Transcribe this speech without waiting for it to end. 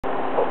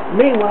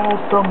Meanwhile,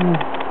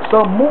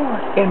 some more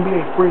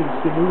NBA free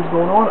agency news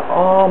going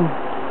on.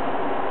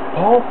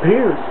 Paul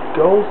Pierce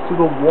goes to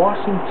the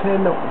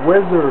Washington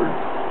Wizards.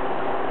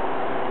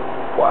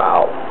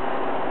 Wow.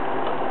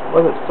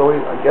 So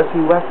I guess he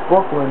left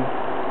Brooklyn.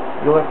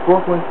 He left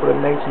Brooklyn for the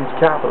nation's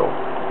capital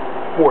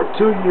for a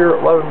 2-year,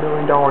 $11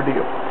 million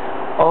deal.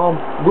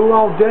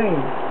 Luol Deng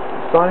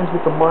signs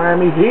with the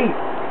Miami Heat.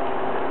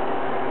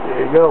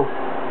 There you go.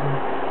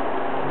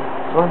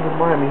 Signs with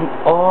Miami Heat.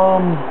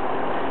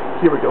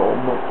 Here we go.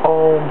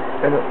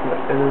 And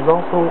there's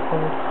also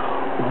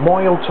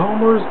Mario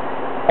Chalmers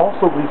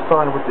also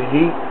re-signed with the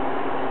Heat.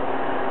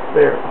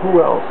 There.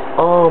 Who else?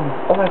 Oh,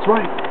 that's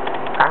right.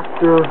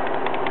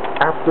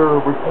 After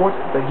reports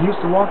that the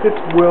Houston Rockets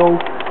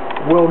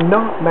will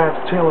not match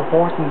Chandler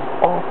Parsons'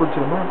 offer to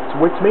the Mavericks,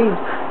 which means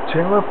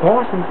Chandler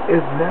Parsons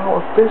is now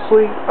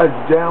officially a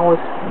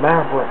Dallas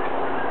Maverick.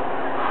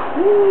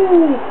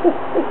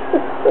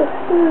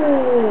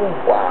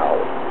 Wow.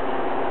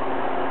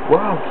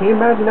 Wow, can you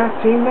imagine that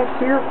team next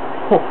year?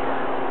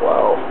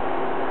 Wow.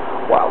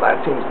 Wow,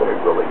 that team's going to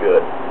be really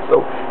good.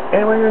 So,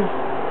 anyways,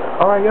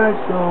 alright guys,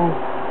 so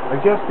I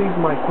guess these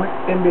are my quick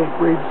NBA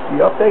free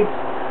agency updates.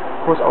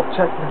 Of course, I'll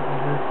check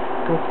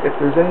if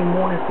there's any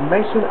more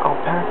information. I'll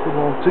pass it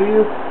along to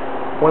you.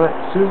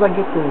 As soon as I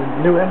get the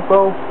new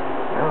info,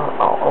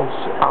 I'll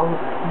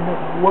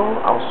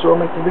sure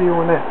make the video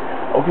on that.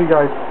 Okay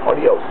guys,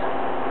 adios.